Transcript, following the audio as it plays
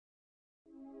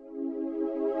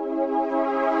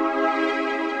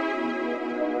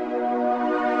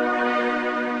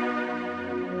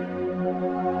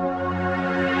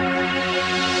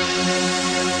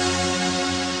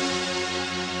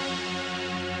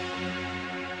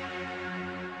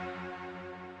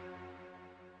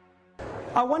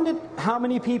I wondered how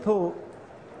many people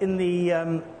in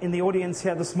the audience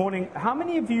here this morning, how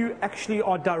many of you actually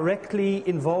are directly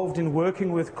involved in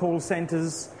working with call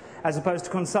centers as opposed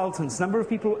to consultants? Number of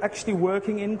people actually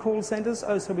working in call centers?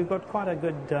 Oh, so we've got quite a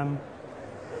good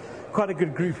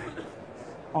group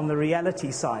on the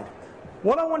reality side.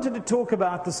 What I wanted to talk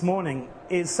about this morning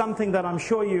is something that I'm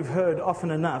sure you've heard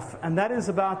often enough, and that is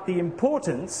about the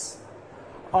importance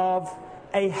of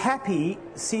a happy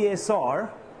CSR,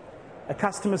 a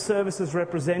customer services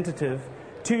representative,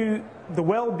 to the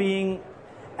well-being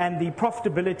and the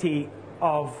profitability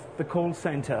of the call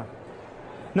center.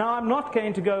 Now, I'm not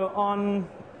going to go on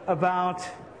about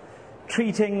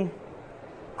treating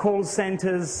call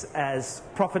centers as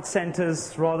profit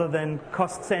centers rather than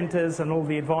cost centers and all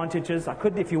the advantages. I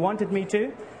could if you wanted me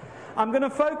to. I'm going to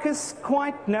focus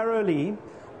quite narrowly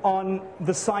on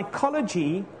the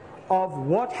psychology of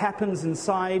what happens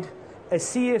inside a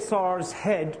CSR's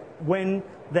head when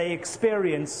they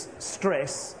experience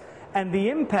stress and the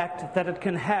impact that it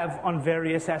can have on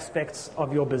various aspects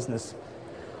of your business.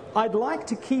 I'd like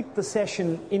to keep the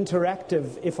session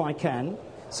interactive if I can.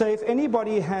 So if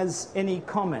anybody has any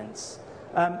comments,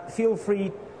 feel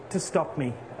free to stop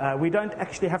me. We don't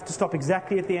actually have to stop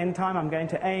exactly at the end time. I'm going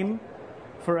to aim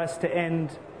for us to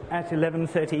end at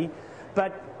 11:30.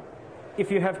 But if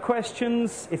you have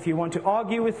questions, if you want to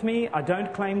argue with me, I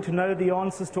don't claim to know the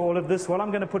answers to all of this. What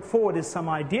I'm going to put forward is some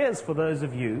ideas for those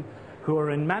of you who are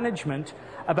in management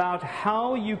about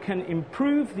how you can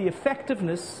improve the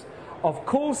effectiveness of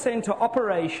call center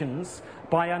operations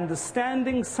by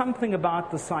understanding something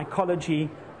about the psychology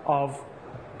of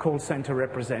call center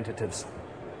representatives.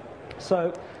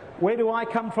 So, where do I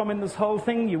come from in this whole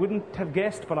thing? You wouldn't have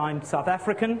guessed, but I'm South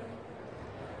African.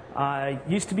 I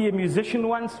used to be a musician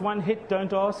once, one hit,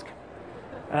 don't ask.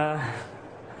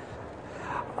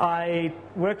 I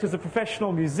worked as a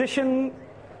professional musician,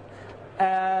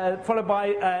 followed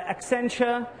by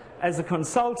Accenture as a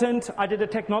consultant. I did a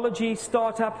technology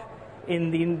startup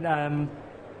in the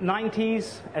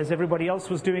 90s, as everybody else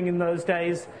was doing in those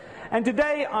days. And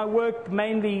today I work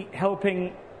mainly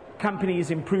helping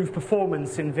companies improve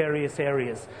performance in various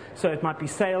areas. So it might be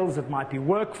sales, it might be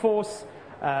workforce,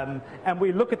 and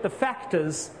we look at the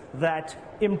factors that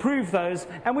improve those,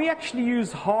 and we actually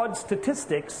use hard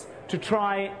statistics to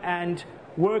try and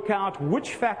work out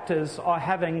which factors are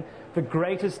having the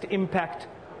greatest impact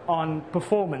on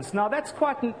performance. Now, that's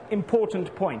quite an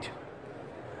important point.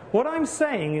 What I'm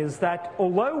saying is that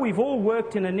although we've all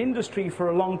worked in an industry for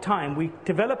a long time, we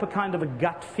develop a kind of a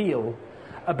gut feel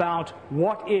about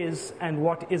what is and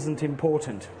what isn't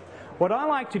important. What I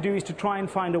like to do is to try and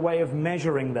find a way of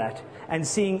measuring that and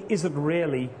seeing, is it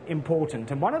really important?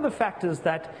 And one of the factors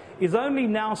that is only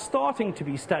now starting to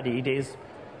be studied is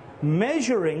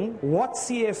measuring what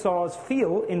CSRs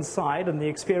feel inside and the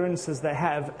experiences they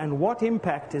have, and what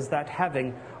impact is that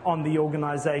having on the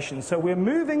organization. So we're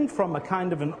moving from a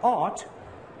kind of an art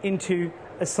into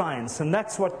a science, and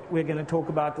that's what we're going to talk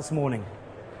about this morning.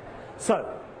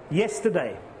 So,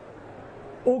 yesterday,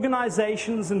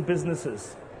 organizations and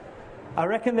businesses. I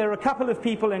reckon there are a couple of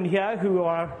people in here who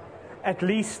are at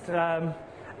least a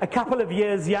couple of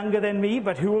years younger than me,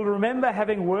 but who will remember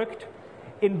having worked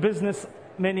in business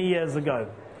many years ago.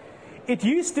 It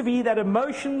used to be that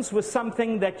emotions were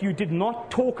something that you did not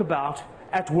talk about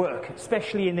at work,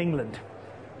 especially in England,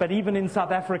 but even in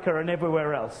South Africa and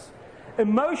everywhere else.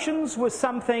 Emotions were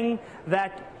something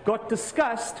that got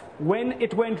discussed when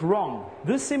it went wrong.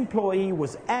 This employee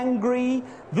was angry,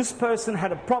 this person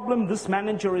had a problem, this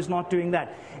manager is not doing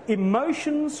that.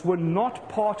 Emotions were not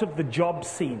part of the job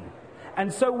scene.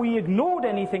 And so we ignored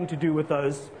anything to do with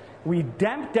those. We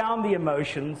damped down the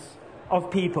emotions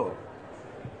of people.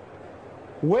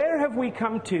 Where have we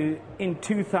come to in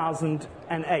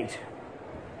 2008?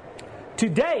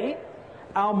 Today,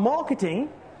 our marketing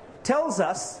tells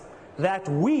us that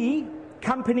we,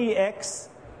 Company X,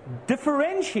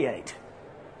 differentiate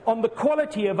on the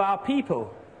quality of our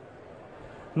people.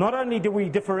 Not only do we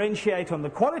differentiate on the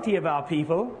quality of our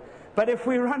people, but if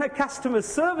we run a customer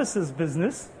services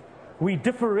business, we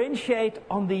differentiate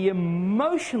on the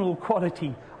emotional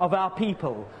quality of our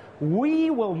people. We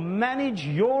will manage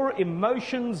your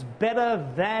emotions better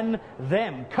than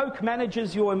them. Coke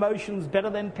manages your emotions better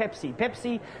than Pepsi.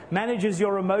 Pepsi manages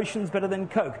your emotions better than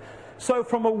Coke. So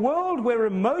from a world where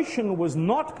emotion was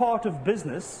not part of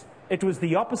business, it was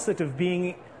the opposite of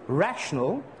being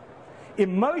rational,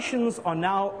 emotions are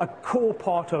now a core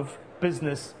part of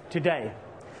business today.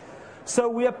 So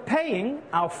we are paying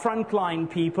our frontline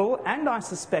people, and I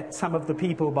suspect some of the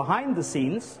people behind the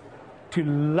scenes, to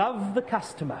love the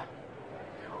customer.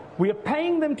 We are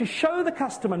paying them to show the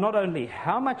customer not only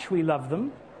how much we love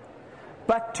them,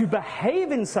 but to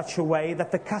behave in such a way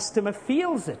that the customer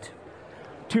feels it.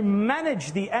 To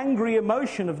manage the angry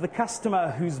emotion of the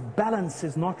customer whose balance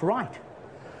is not right.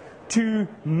 To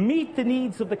meet the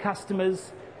needs of the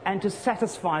customers and to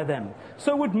satisfy them.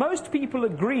 So would most people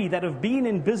agree that have been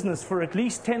in business for at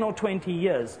least 10 or 20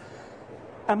 years,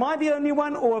 am I the only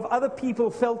one, or have other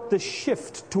people felt the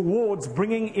shift towards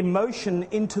bringing emotion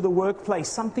into the workplace,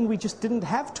 something we just didn't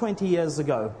have 20 years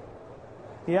ago?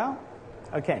 Yeah?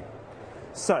 Okay.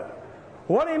 So,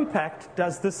 what impact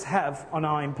does this have on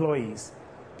our employees?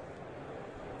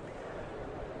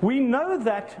 We know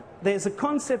that there's a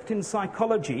concept in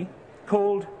psychology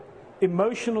called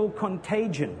emotional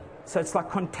contagion. So it's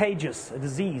like contagious, a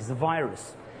disease, a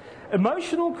virus.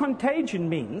 Emotional contagion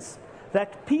means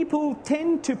that people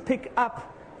tend to pick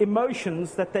up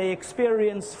emotions that they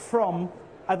experience from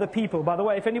other people. By the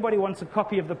way, if anybody wants a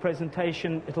copy of the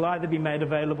presentation, it'll either be made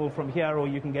available from here or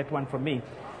you can get one from me.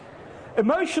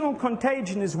 Emotional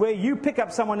contagion is where you pick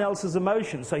up someone else's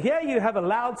emotions. So here you have a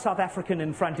loud South African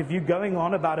in front of you going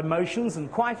on about emotions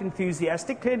and quite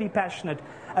enthusiastic, clearly passionate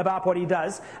about what he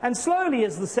does. And slowly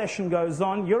as the session goes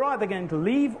on, you're either going to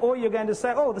leave or you're going to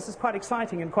say, oh, this is quite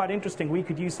exciting and quite interesting. We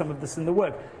could use some of this in the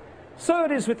work. So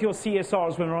it is with your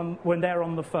CSRs when they're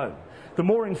on the phone. The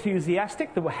more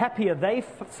enthusiastic, the happier they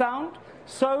sound.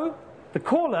 So the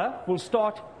caller will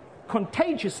start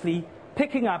contagiously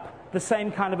picking up the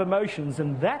same kind of emotions,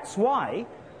 and that's why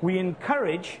we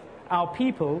encourage our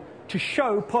people to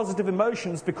show positive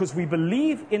emotions, because we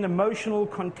believe in emotional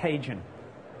contagion.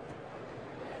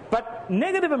 But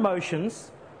negative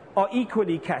emotions are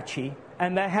equally catchy,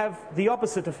 and they have the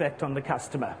opposite effect on the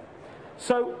customer.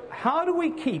 So how do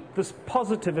we keep this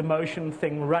positive emotion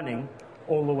thing running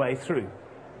all the way through?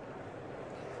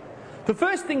 The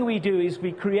first thing we do is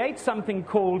we create something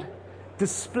called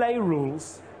display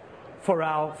rules for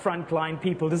our frontline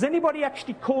people. Does anybody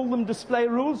actually call them display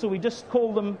rules, or we just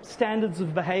call them standards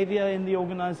of behavior in the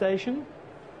organization?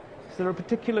 Is there a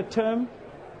particular term?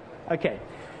 Okay.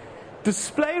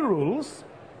 Display rules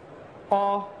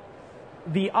are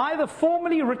the either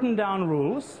formally written down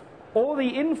rules or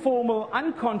the informal,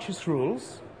 unconscious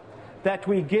rules that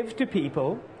we give to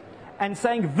people and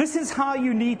saying, this is how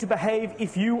you need to behave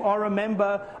if you are a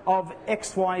member of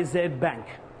XYZ Bank.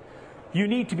 You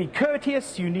need to be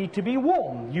courteous, you need to be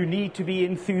warm, you need to be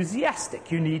enthusiastic,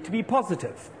 you need to be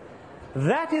positive.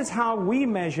 That is how we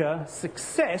measure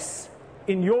success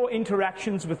in your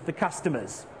interactions with the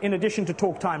customers, in addition to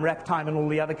talk time, wrap time, and all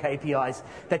the other KPIs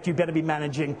that you better be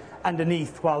managing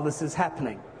underneath while this is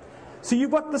happening. So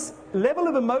you've got this level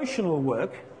of emotional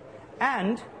work,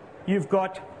 and you've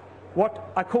got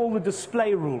what I call the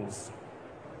display rules.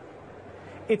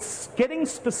 It's getting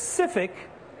specific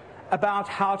about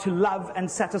how to love and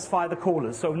satisfy the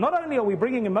callers. So not only are we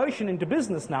bringing emotion into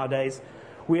business nowadays,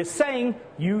 we are saying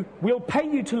we'll pay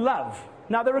you to love.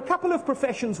 Now, there are a couple of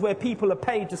professions where people are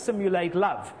paid to simulate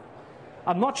love.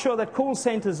 I'm not sure that call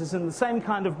centers is in the same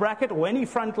kind of bracket, or any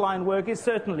frontline work is.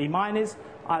 Certainly mine is.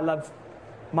 I love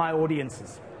my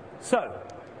audiences. So,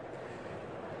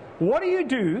 what do you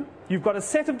do? You've got a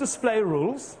set of display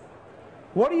rules.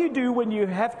 What do you do when you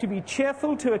have to be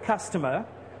cheerful to a customer,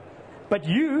 but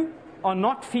you are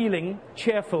not feeling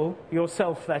cheerful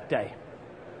yourself that day?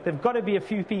 There have got to be a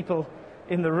few people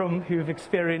in the room who've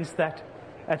experienced that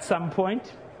at some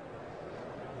point.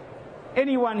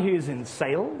 Anyone who's in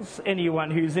sales,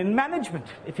 anyone who's in management.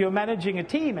 If you're managing a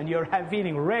team and you're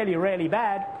feeling really, really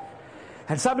bad,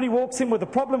 and somebody walks in with a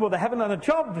problem, or they haven't done a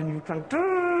job, and you're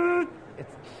trying,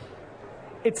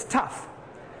 it's tough.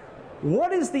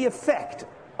 What is the effect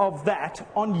of that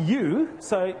on you?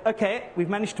 So, okay, we've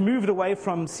managed to move it away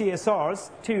from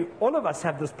CSRs to all of us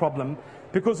have this problem,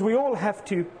 because we all have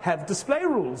to have display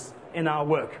rules in our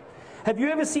work. Have you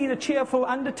ever seen a cheerful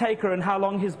undertaker and how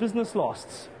long his business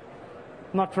lasts?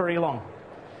 Not very long.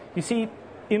 You see,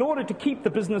 in order to keep the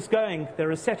business going, there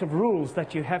are a set of rules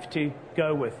that you have to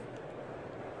go with.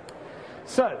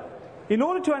 So, in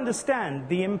order to understand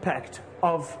the impact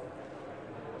of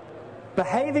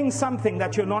behaving something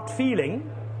that you're not feeling,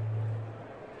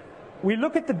 we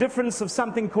look at the difference of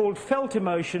something called felt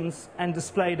emotions and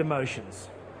displayed emotions.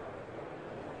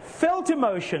 Felt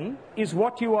emotion is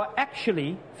what you are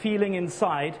actually feeling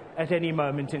inside at any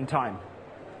moment in time.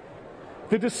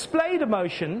 The displayed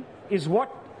emotion is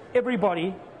what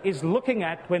everybody is looking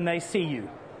at when they see you.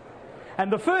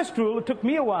 And the first rule, it took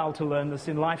me a while to learn this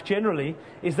in life generally,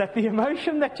 is that the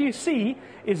emotion that you see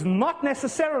is not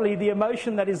necessarily the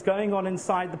emotion that is going on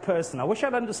inside the person. I wish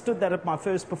I'd understood that at my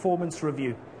first performance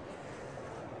review.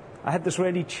 I had this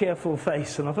really cheerful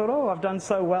face, and I thought, oh, I've done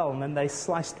so well, and then they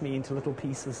sliced me into little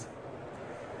pieces.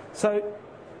 So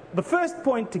the first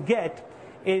point to get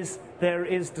is there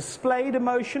is displayed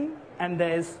emotion and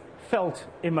there's felt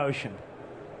emotion.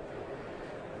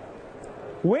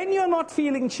 When you're not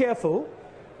feeling cheerful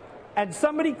and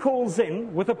somebody calls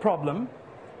in with a problem,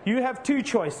 you have two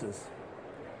choices.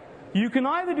 You can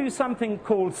either do something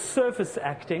called surface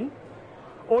acting,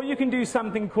 or you can do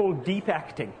something called deep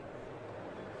acting.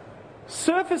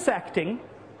 Surface acting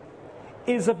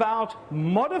is about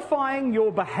modifying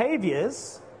your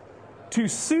behaviors to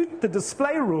suit the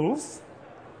display rules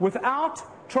without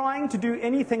trying to do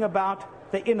anything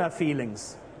about the inner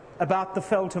feelings, about the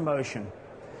felt emotion.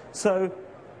 So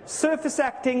surface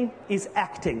acting is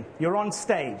acting. You're on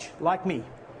stage, like me.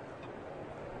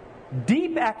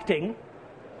 Deep acting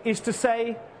is to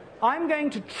say, I'm going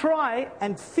to try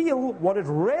and feel what it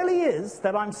really is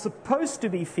that I'm supposed to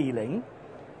be feeling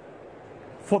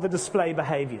for the display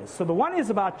behaviors. So the one is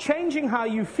about changing how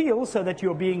you feel so that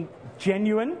you're being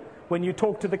genuine when you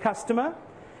talk to the customer.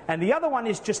 And the other one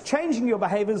is just changing your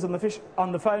behaviors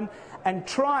on the phone and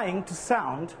trying to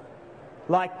sound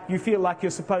like you feel like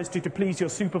you're supposed to please your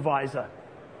supervisor,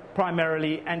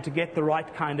 primarily, and to get the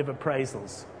right kind of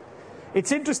appraisals.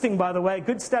 It's interesting, by the way, a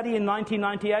good study in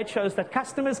 1998 shows that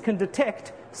customers can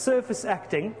detect surface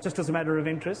acting, just as a matter of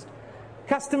interest.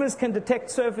 Customers can detect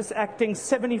surface acting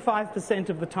 75%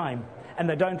 of the time, and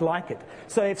they don't like it.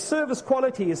 So if service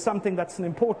quality is something that's an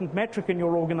important metric in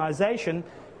your organization,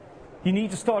 you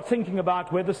need to start thinking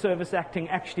about whether service acting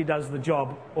actually does the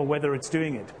job or whether it's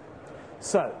doing it.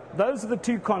 So those are the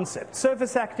two concepts,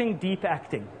 surface acting, deep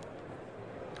acting.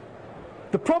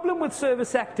 The problem with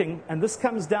service acting, and this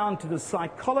comes down to the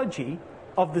psychology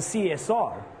of the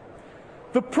CSR,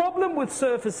 the problem with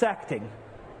surface acting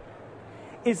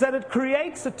is that it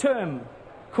creates a term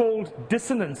called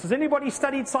dissonance. Has anybody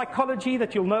studied psychology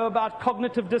that you'll know about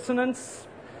cognitive dissonance?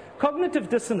 Cognitive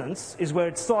dissonance is where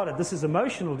it started. This is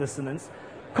emotional dissonance.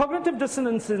 Cognitive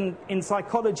dissonance in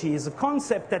psychology is a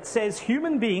concept that says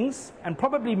human beings, and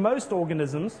probably most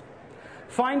organisms,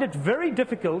 find it very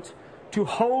difficult to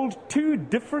hold two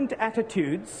different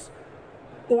attitudes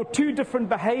or two different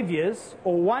behaviors,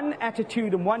 or one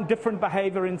attitude and one different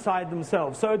behavior inside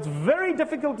themselves. So it's very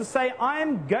difficult to say, I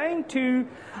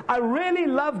really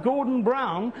love Gordon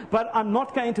Brown, but I'm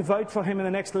not going to vote for him in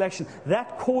the next election.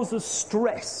 That causes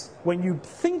stress when you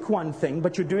think one thing,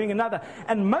 but you're doing another.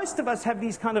 And most of us have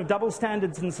these kind of double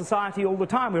standards in society all the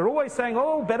time. We're always saying,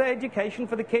 oh, better education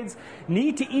for the kids,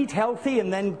 need to eat healthy,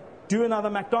 and then do another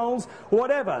McDonald's,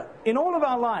 whatever. In all of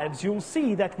our lives, you'll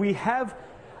see that we have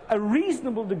a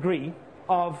reasonable degree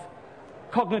of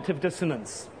cognitive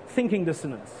dissonance, thinking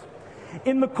dissonance.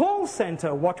 In the call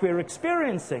center, what we're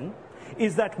experiencing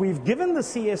is that we've given the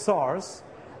CSRs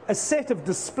a set of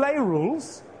display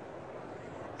rules,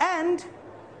 and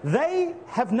they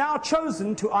have now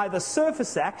chosen to either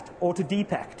surface act or to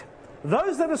deep act.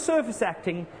 Those that are surface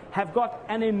acting have got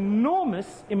an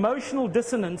enormous emotional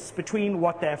dissonance between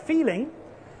what they're feeling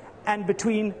and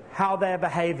between how they're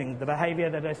behaving, the behavior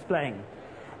that they're displaying.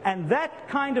 And that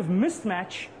kind of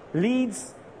mismatch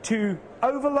leads to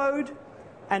overload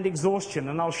and exhaustion.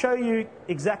 And I'll show you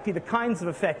exactly the kinds of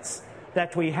effects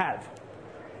that we have.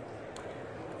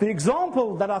 The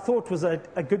example that I thought was a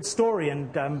good story,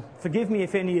 and forgive me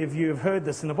if any of you have heard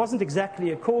this, and it wasn't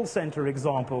exactly a call center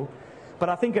example, but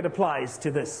I think it applies to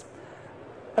this.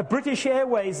 A British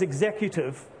Airways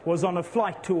executive was on a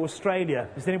flight to Australia.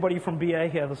 Is there anybody from BA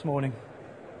here this morning?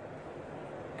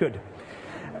 Good.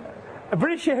 A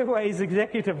British Airways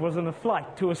executive was on a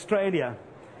flight to Australia,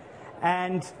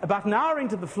 and about an hour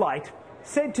into the flight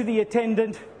said to the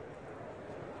attendant,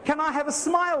 "Can I have a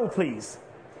smile, please?"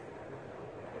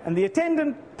 And the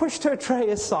attendant pushed her tray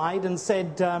aside and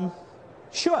said,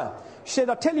 "Sure." She said,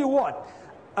 "I'll tell you what,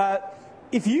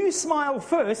 if you smile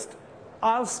first,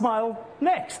 I'll smile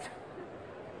next."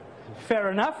 Fair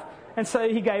enough. And so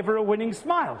he gave her a winning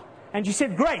smile. And she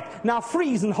said, "Great, now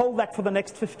freeze and hold that for the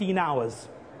next 15 hours.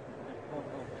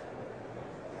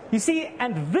 You see,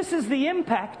 and this is the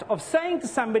impact of saying to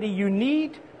somebody, you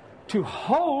need to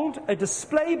hold a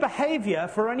display behavior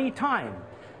for any time.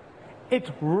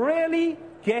 It really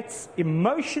gets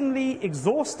emotionally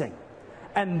exhausting.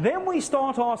 And then we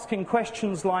start asking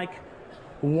questions like,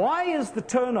 why is the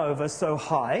turnover so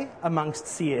high amongst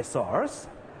CSRs?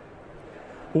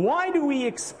 Why do we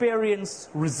experience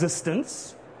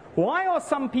resistance? Why are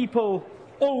some people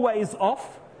always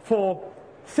off for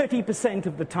 30%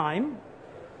 of the time?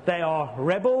 They are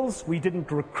rebels, we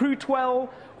didn't recruit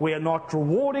well, we are not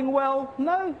rewarding well.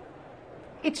 No,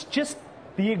 it's just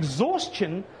the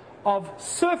exhaustion of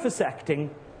surface acting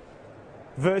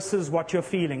versus what you're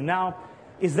feeling. Now,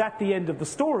 is that the end of the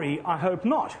story? I hope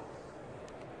not.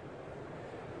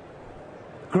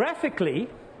 Graphically,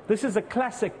 this is a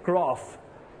classic graph.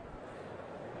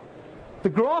 The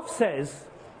graph says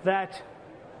that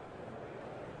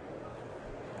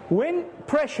when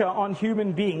pressure on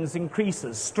human beings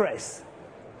increases, stress,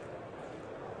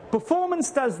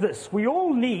 performance does this. We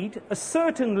all need a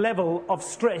certain level of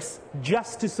stress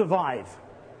just to survive.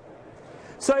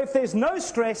 So if there's no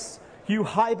stress, you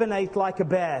hibernate like a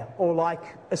bear or like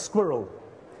a squirrel.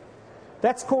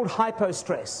 That's called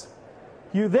hypostress.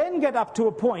 You then get up to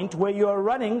a point where you are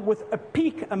running with a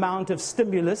peak amount of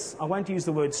stimulus. I won't use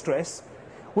the word stress.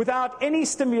 Without any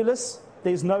stimulus,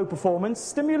 there's no performance.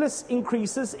 Stimulus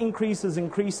increases, increases,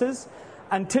 increases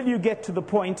until you get to the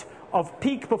point of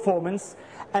peak performance.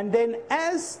 And then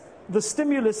as the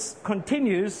stimulus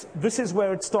continues, this is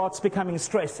where it starts becoming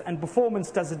stress and performance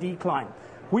does a decline.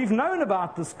 We've known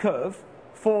about this curve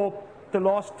for the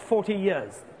last 40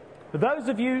 years. For those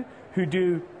of you who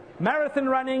do marathon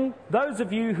running, those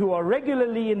of you who are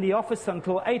regularly in the office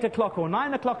until 8 o'clock or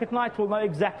 9 o'clock at night will know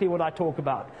exactly what I talk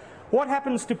about. What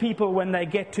happens to people when they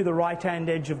get to the right-hand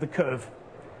edge of the curve?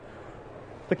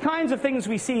 The kinds of things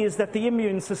we see is that the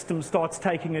immune system starts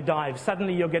taking a dive.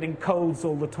 Suddenly you're getting colds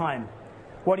all the time.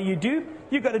 What do?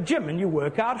 You go to gym and you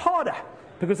work out harder.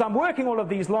 Because I'm working all of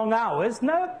these long hours.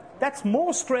 No, that's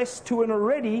more stress to an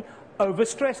already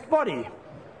overstressed body.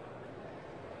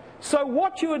 So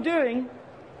what you're doing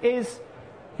is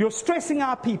you're stressing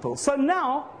out people. So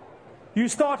now you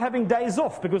start having days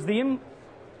off because the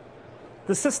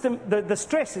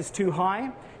stress is too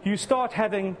high. You start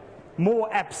having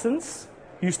more absence.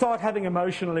 You start having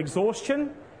emotional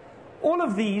exhaustion. All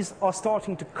of these are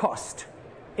starting to cost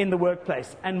in the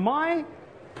workplace. And my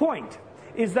point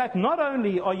is that not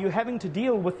only are you having to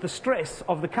deal with the stress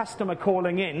of the customer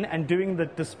calling in and doing the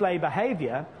display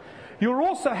behavior, you're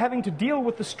also having to deal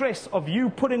with the stress of you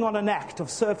putting on an act of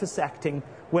surface acting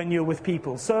when you're with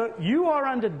people. So you are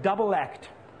under double act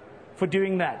for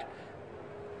doing that.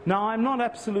 Now, I'm not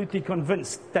absolutely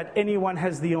convinced that anyone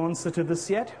has the answer to this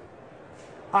yet.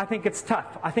 I think it's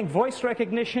tough. I think voice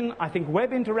recognition, I think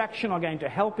web interaction are going to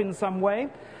help in some way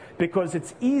because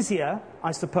it's easier,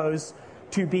 I suppose,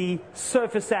 to be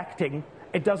surface acting.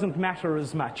 It doesn't matter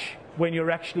as much when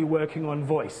you're actually working on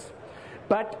voice.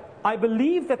 But I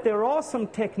believe that there are some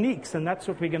techniques, and that's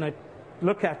what we're going to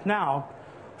look at now,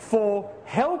 for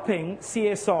helping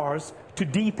CSRs to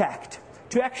deep act,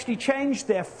 to actually change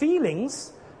their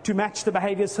feelings to match the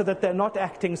behavior so that they're not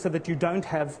acting so that you don't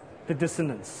have the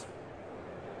dissonance.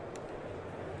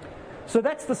 So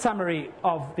that's the summary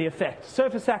of the effect.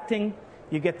 Surface acting,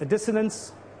 you get the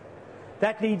dissonance.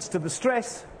 That leads to the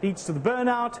stress, leads to the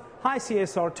burnout, high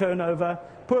CSR turnover,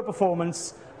 poor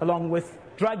performance, along with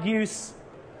drug use,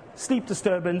 sleep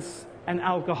disturbance, and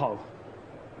alcohol.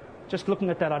 Just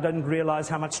looking at that, I didn't realize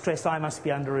how much stress I must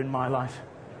be under in my life.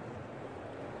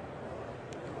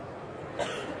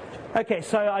 Okay,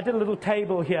 so I did a little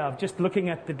table here of just looking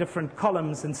at the different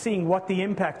columns and seeing what the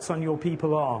impacts on your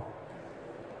people are.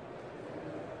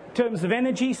 In terms of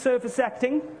energy, surface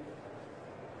acting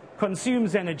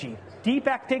consumes energy. Deep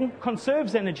acting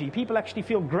conserves energy. People actually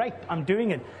feel great, I'm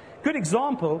doing it. Good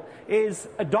example is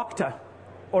a doctor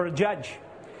or a judge.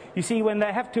 You see, when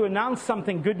they have to announce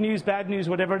something, good news, bad news,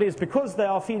 whatever it is, because they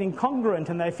are feeling congruent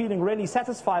and they're feeling really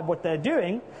satisfied with what they're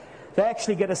doing, they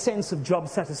actually get a sense of job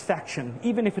satisfaction.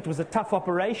 Even if it was a tough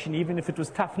operation, even if it was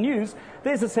tough news,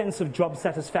 there's a sense of job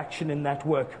satisfaction in that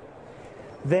work.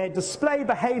 Their display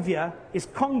behavior is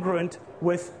congruent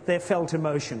with their felt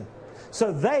emotion.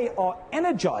 So they are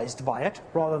energized by it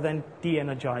rather than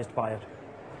de-energized by it.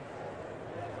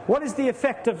 What is the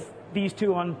effect of these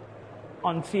two on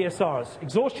CSRs?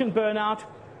 Exhaustion, burnout,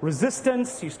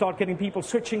 resistance. You start getting people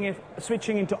switching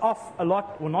into off a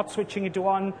lot or not switching into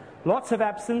on. Lots of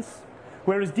absence.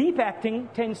 Whereas deep acting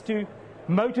tends to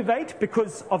motivate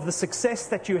because of the success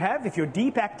that you have. If you're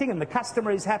deep acting and the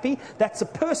customer is happy, that's a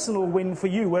personal win for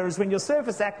you. Whereas when you're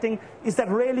surface acting, is that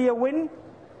really a win?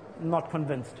 Not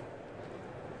convinced.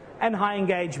 And high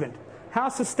engagement. How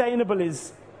sustainable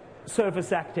is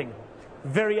surface acting?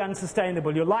 Very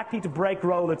unsustainable. You're likely to break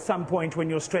roll at some point when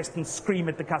you're stressed and scream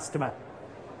at the customer.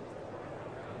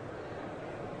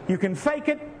 You can fake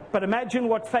it, but imagine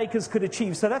what fakers could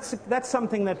achieve. So that's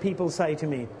something that people say to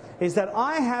me, is that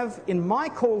I have in my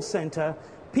call center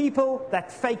people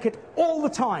that fake it all the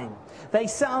time. They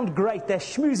sound great, they're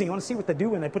schmoozing. You want to see what they do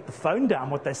when they put the phone down,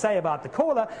 what they say about the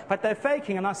caller, but they're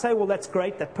faking. And I say, well, that's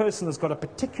great. That person has got a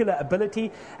particular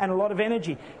ability and a lot of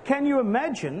energy. Can you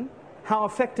imagine how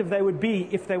effective they would be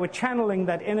if they were channeling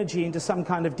that energy into some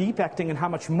kind of deep acting and how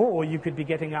much more you could be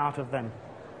getting out of them.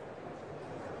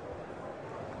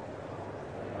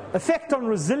 Effect on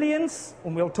resilience,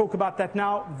 and we'll talk about that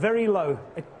now, very low.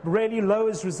 It really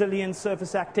lowers resilience,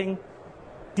 surface acting.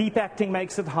 Deep acting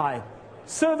makes it high.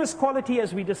 Service quality,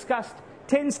 as we discussed,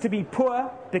 tends to be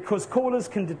poor because callers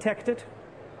can detect it.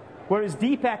 Whereas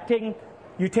deep acting,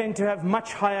 you tend to have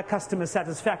much higher customer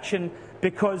satisfaction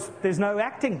because there's no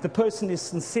acting. The person is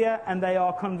sincere and they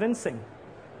are convincing.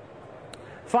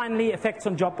 Finally, effects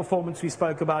on job performance, we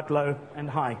spoke about low and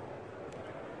high.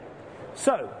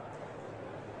 So,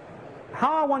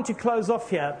 how I want to close off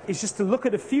here is just to look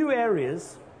at a few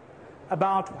areas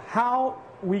about how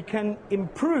we can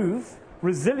improve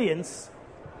resilience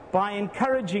by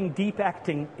encouraging deep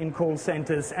acting in call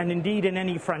centers and indeed in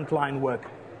any frontline work.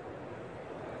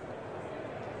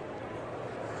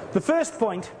 The first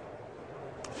point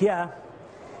here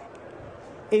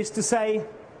is to say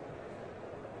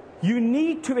you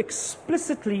need to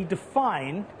explicitly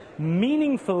define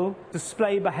meaningful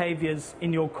display behaviors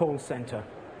in your call center.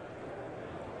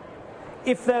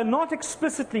 If they're not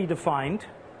explicitly defined,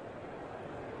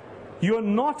 you're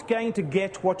not going to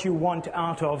get what you want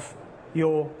out of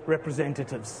your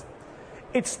representatives.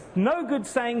 It's no good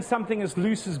saying something as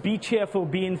loose as be cheerful,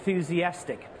 be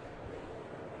enthusiastic.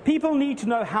 People need to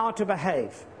know how to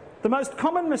behave. The most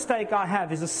common mistake I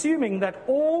have is assuming that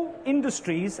all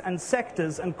industries and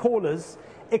sectors and callers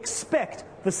expect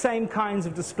the same kinds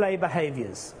of display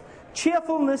behaviors.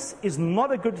 Cheerfulness is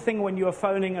not a good thing when you are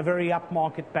phoning a very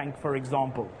upmarket bank, for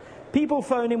example. People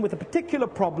phone in with a particular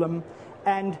problem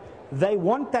and they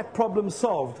want that problem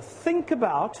solved. Think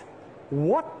about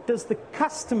what does the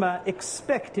customer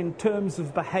expect in terms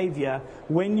of behavior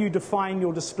when you define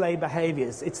your display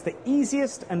behaviors. It's the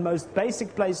easiest and most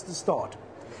basic place to start.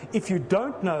 If you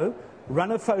don't know,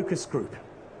 run a focus group.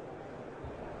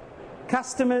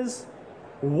 Customers,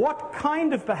 what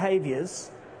kind of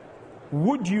behaviors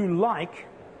would you like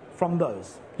from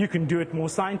those? You can do it more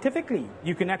scientifically.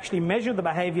 You can actually measure the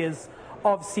behaviors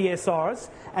of CSRs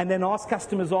and then ask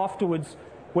customers afterwards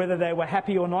whether they were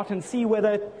happy or not and see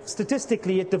whether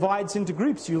statistically it divides into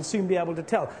groups. You'll soon be able to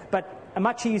tell. But a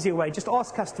much easier way, just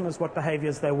ask customers what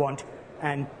behaviors they want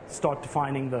and start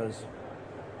defining those.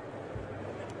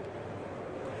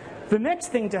 The next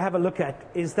thing to have a look at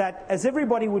is that, as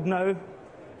everybody would know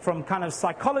from kind of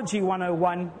Psychology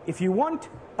 101, if you want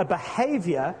a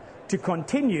behavior to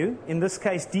continue, in this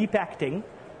case deep acting,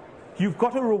 you've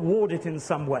got to reward it in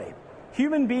some way.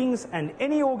 Human beings and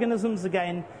any organisms,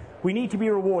 again, we need to be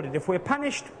rewarded. If we're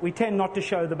punished, we tend not to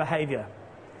show the behavior.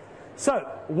 So,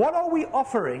 what are we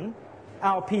offering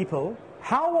our people?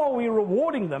 How are we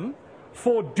rewarding them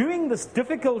for doing this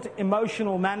difficult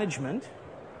emotional management?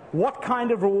 What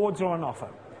kind of rewards are on offer?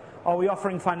 Are we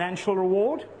offering financial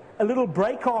reward? A little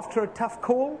break after a tough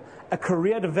call? A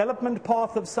career development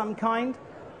path of some kind?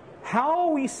 How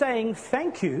are we saying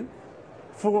thank you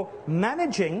for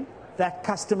managing that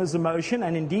customer's emotion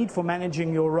and indeed for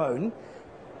managing your own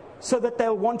so that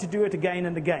they'll want to do it again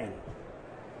and again?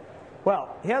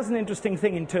 Well, here's an interesting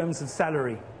thing in terms of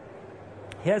salary.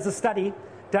 Here's a study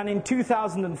done in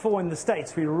 2004 in the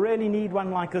States. We really need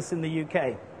one like this in the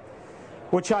UK,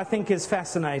 which I think is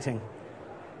fascinating.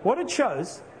 What it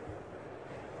shows,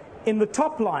 in the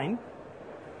top line,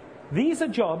 these are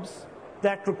jobs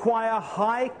that require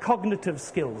high cognitive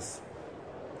skills.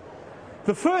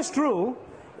 The first rule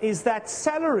is that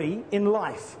salary in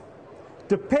life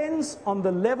depends on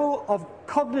the level of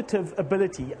cognitive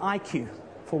ability, IQ,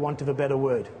 for want of a better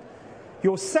word.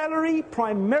 Your salary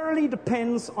primarily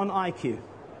depends on IQ.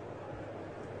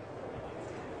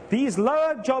 These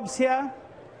lower jobs here,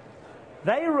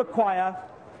 they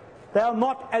are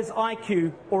not as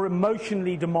IQ or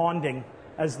emotionally demanding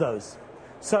as those.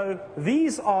 So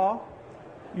these are,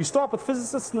 you start with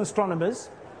physicists and astronomers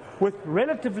with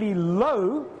relatively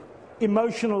low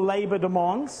emotional labor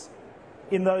demands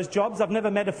in those jobs. I've never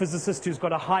met a physicist who's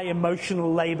got a high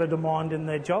emotional labor demand in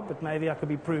their job, but maybe I could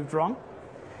be proved wrong.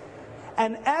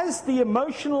 And as the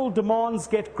emotional demands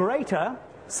get greater,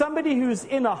 somebody who's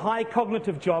in a high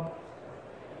cognitive job,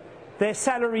 their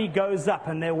salary goes up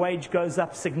and their wage goes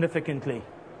up significantly.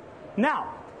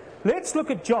 Now, let's look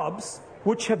at jobs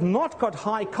which have not got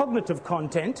high cognitive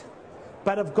content,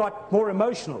 but have got more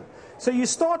emotional. So you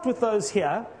start with those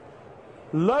here,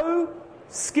 low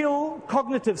skill,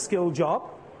 cognitive skill job,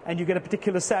 and you get a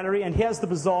particular salary, and here's the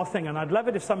bizarre thing, and I'd love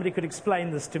it if somebody could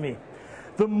explain this to me.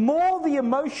 The more the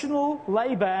emotional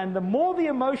labor and the more the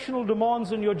emotional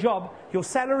demands on your job, your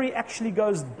salary actually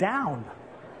goes down.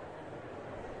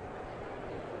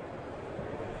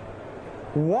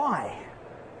 Why?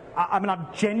 I mean, I'm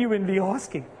genuinely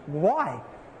asking, why?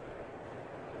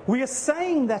 We are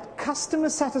saying that customer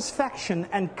satisfaction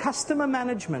and customer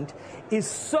management is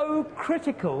so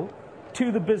critical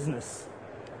to the business.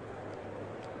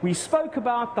 We spoke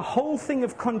about the whole thing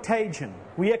of contagion.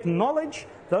 We acknowledge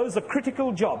those are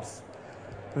critical jobs.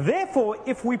 Therefore,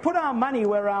 if we put our money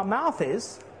where our mouth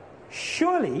is,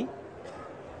 surely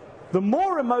the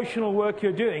more emotional work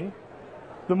you're doing,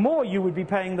 the more you would be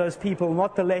paying those people,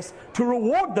 not the less, to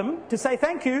reward them, to say,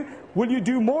 thank you, will you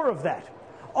do more of that?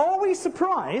 Are we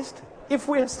surprised if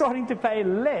we're starting to pay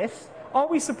less? Are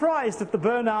we surprised at the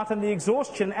burnout and the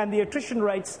exhaustion and the attrition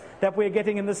rates that we're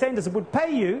getting in the centres? It would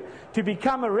pay you to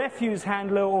become a refuse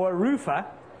handler or a roofer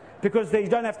because they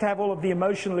don't have to have all of the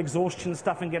emotional exhaustion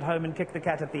stuff and get home and kick the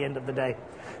cat at the end of the day.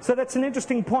 So that's an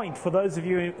interesting point for those of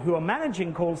you who are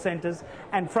managing call centres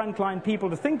and frontline people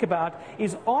to think about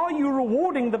is, are you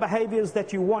rewarding the behaviours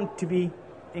that you want to be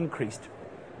increased?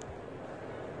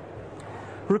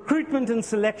 Recruitment and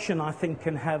selection, I think,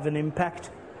 can have an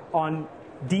impact on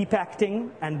deep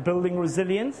acting and building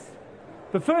resilience.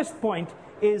 The first point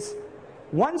is,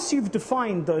 once you've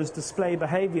defined those display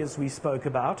behaviours we spoke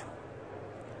about,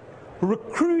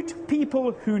 recruit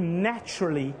people who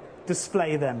naturally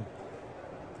display them.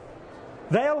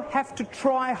 They'll have to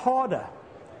try harder.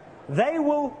 They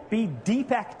will be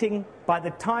deep acting by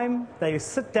the time they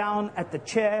sit down at the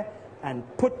chair and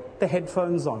put the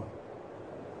headphones on.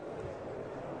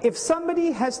 If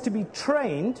somebody has to be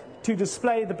trained to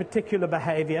display the particular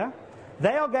behavior,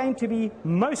 they are going to be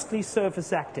mostly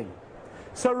surface acting.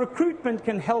 So recruitment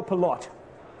can help a lot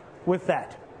with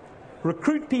that.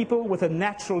 Recruit people with a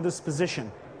natural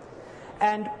disposition.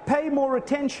 And pay more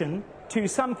attention to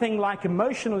something like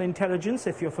emotional intelligence,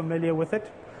 if you're familiar with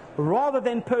it, rather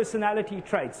than personality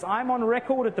traits. I'm on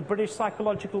record at the British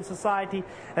Psychological Society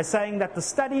as saying that the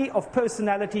study of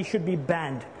personality should be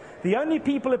banned. The only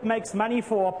people it makes money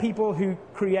for are people who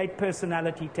create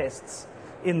personality tests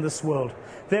in this world.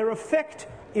 Their effect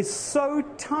is so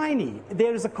tiny.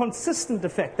 There is a consistent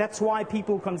effect. That's why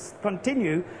people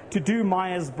continue to do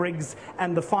Myers-Briggs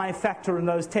and the 5-factor in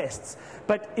those tests.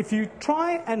 But if you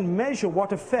try and measure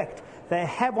what effect they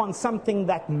have on something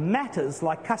that matters,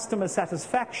 like customer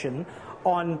satisfaction,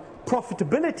 on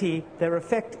profitability, their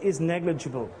effect is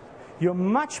negligible. You're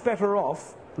much better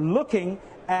off looking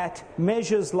at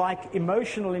measures like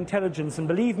emotional intelligence, and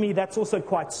believe me, that's also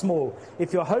quite small.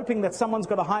 If you're hoping that someone's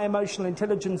got a high emotional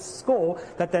intelligence score,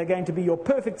 that they're going to be your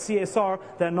perfect CSR,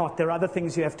 they're not. There are other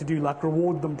things you have to do, like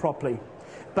reward them properly.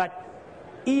 But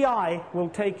EI will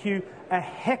take you a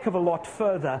heck of a lot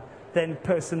further than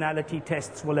personality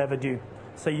tests will ever do.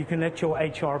 So you can let your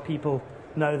HR people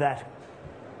know that.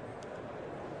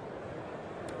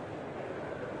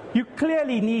 You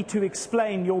clearly need to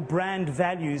explain your brand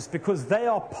values because they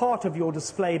are part of your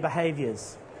display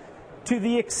behaviors. To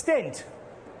the extent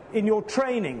in your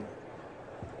training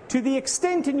that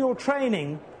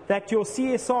your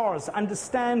CSRs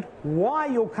understand why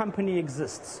your company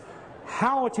exists,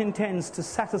 how it intends to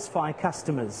satisfy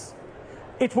customers,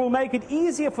 it will make it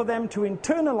easier for them to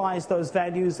internalize those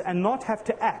values and not have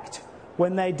to act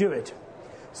when they do it.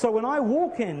 So when I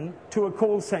walk in to a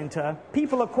call center,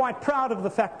 people are quite proud of the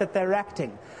fact that they're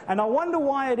acting. And I wonder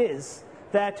why it is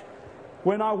that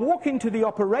when I walk into the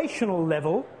operational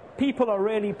level, people are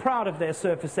really proud of their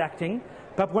surface acting.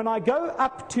 But when I go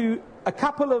up to a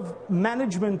couple of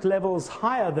management levels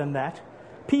higher than that,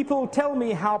 people tell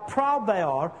me how proud they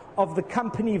are of the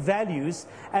company values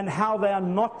and how they are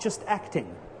not just acting.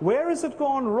 Where has it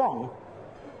gone wrong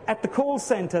at the call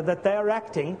center that they are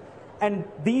acting and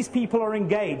these people are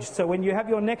engaged? So when you have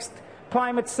your next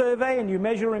climate survey and you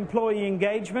measure employee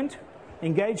engagement,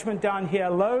 engagement down here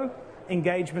low,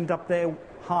 engagement up there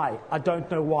high. I don't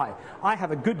know why. I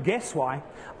have a good guess why.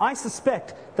 I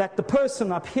suspect that the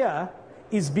person up here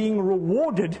is being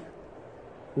rewarded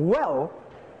well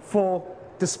for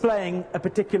displaying a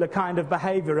particular kind of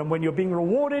behavior. And when you're being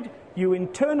rewarded, you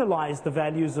internalize the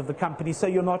values of the company, so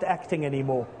you're not acting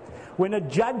anymore. When a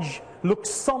judge looks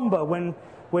somber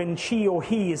when she or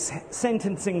he is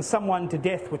sentencing someone to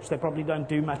death, which they probably don't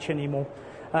do much anymore,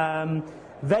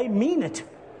 they mean it.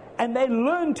 And they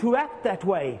learn to act that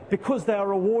way because they are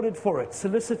rewarded for it.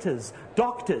 Solicitors,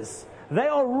 doctors, they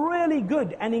are really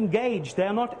good and engaged. They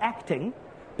are not acting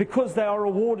because they are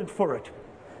rewarded for it.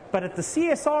 But at the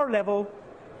CSR level,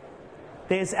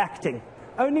 there's acting.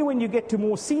 Only when you get to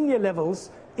more senior levels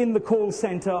in the call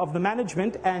center of the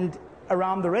management and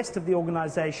around the rest of the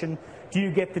organization do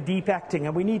you get the deep acting,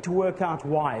 and we need to work out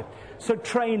why. So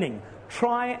training,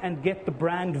 try and get the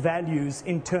brand values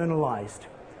internalized.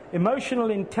 Emotional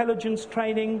intelligence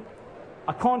training,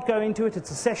 I can't go into it,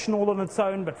 it's a session all on its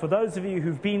own, but for those of you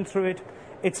who've been through it,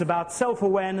 it's about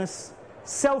self-awareness,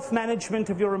 self-management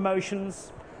of your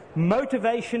emotions,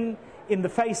 motivation in the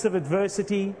face of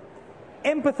adversity,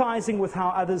 empathizing with how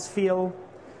others feel,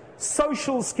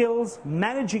 social skills,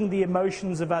 managing the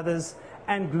emotions of others,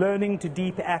 and learning to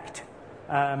deep act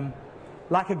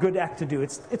like a good actor do.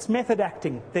 It's method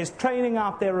acting. There's training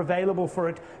out there available for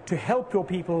it to help your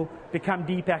people become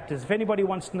deep actors. If anybody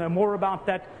wants to know more about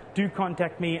that, do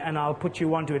contact me and I'll put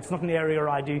you onto it. It's not an area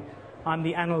I do. I'm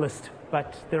the analyst.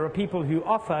 But there are people who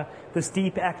offer this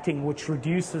deep acting which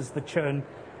reduces the churn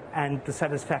and the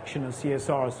satisfaction of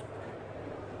CSRs.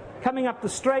 Coming up the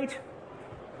straight,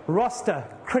 roster,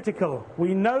 critical.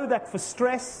 We know that for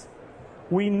stress,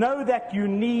 we know that you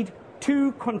need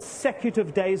 2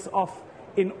 consecutive days off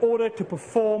in order to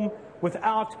perform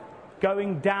without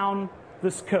going down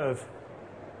this curve.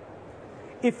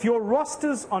 If your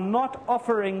rosters are not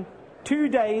offering 2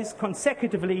 days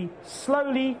consecutively,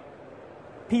 slowly,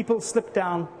 people slip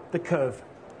down the curve.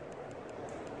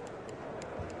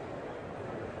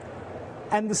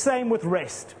 And the same with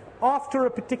rest. After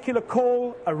a particular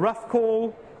call, a rough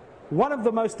call, one of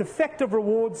the most effective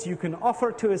rewards you can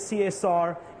offer to a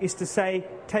CSR is to say,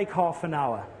 take half an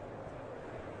hour.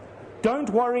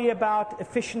 Don't worry about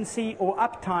efficiency or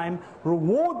uptime.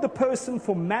 Reward the person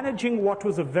for managing what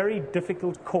was a very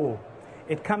difficult call.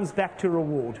 It comes back to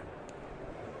reward.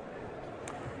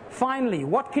 Finally,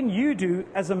 what can you do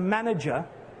as a manager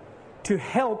to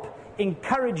help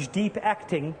encourage deep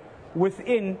acting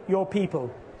within your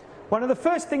people? One of the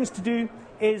first things to do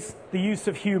is the use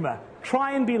of humor.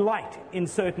 Try and be light in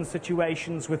certain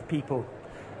situations with people.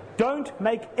 Don't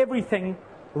make everything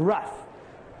rough.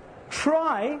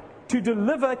 Try to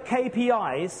deliver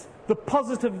KPIs, the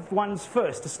positive ones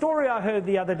first. A story I heard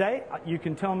the other day, you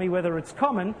can tell me whether it's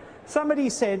common, somebody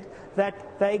said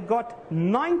that they got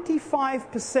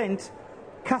 95%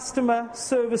 customer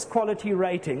service quality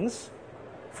ratings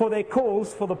for their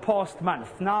calls for the past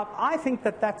month. Now, I think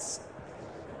that that's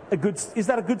a good, is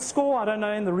that a good score? I don't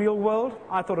know, in the real world.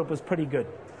 I thought it was pretty good.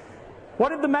 What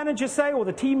did the manager say, or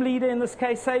the team leader in this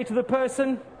case, say to the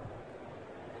person?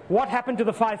 What happened to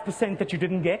the 5% that you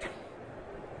didn't get?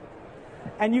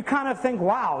 And you kind of think,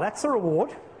 wow, that's a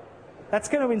reward. That's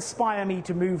going to inspire me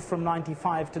to move from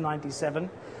 95 to 97.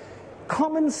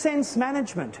 Common sense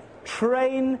management.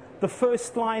 Train the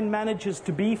first-line managers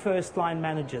to be first-line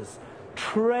managers.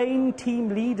 Train team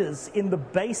leaders in the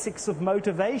basics of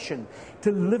motivation.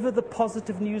 Deliver the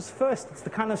positive news first. It's the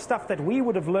kind of stuff that we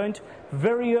would have learned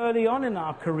very early on in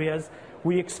our careers.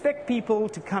 We expect people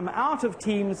to come out of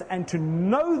teams and to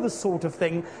know the sort of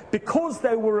thing because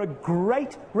they were a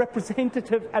great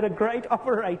representative and a great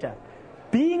operator.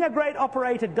 Being a great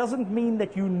operator doesn't mean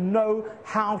that you know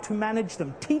how to manage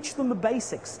them. Teach them the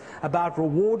basics about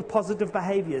reward positive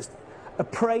behaviors.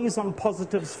 Appraise on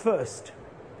positives first.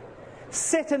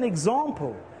 Set an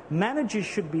example. Managers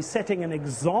should be setting an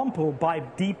example by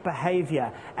deep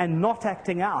behavior and not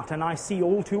acting out. And I see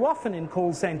all too often in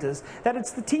call centers that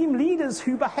it's the team leaders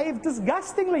who behave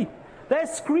disgustingly. They're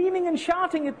screaming and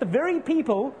shouting at the very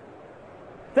people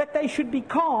that they should be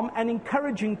calm, and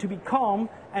encouraging to be calm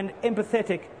and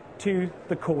empathetic to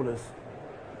the callers.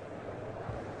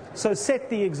 So set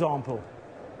the example.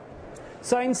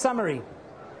 So in summary,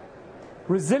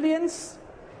 resilience,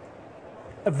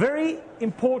 a very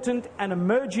important and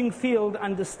emerging field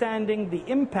understanding the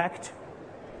impact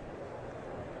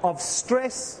of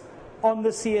stress on the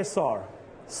CSR.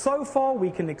 So far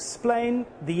we can explain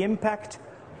the impact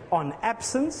on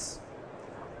absence,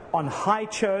 on high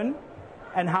churn,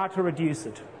 and how to reduce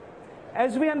it.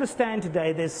 As we understand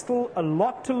today, there's still a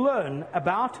lot to learn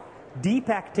about deep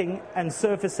acting and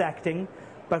surface acting,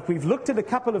 but we've looked at a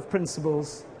couple of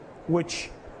principles which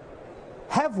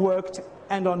have worked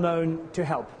and are known to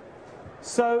help.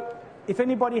 So if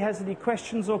anybody has any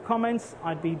questions or comments,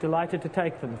 I'd be delighted to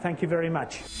take them. Thank you very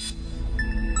much.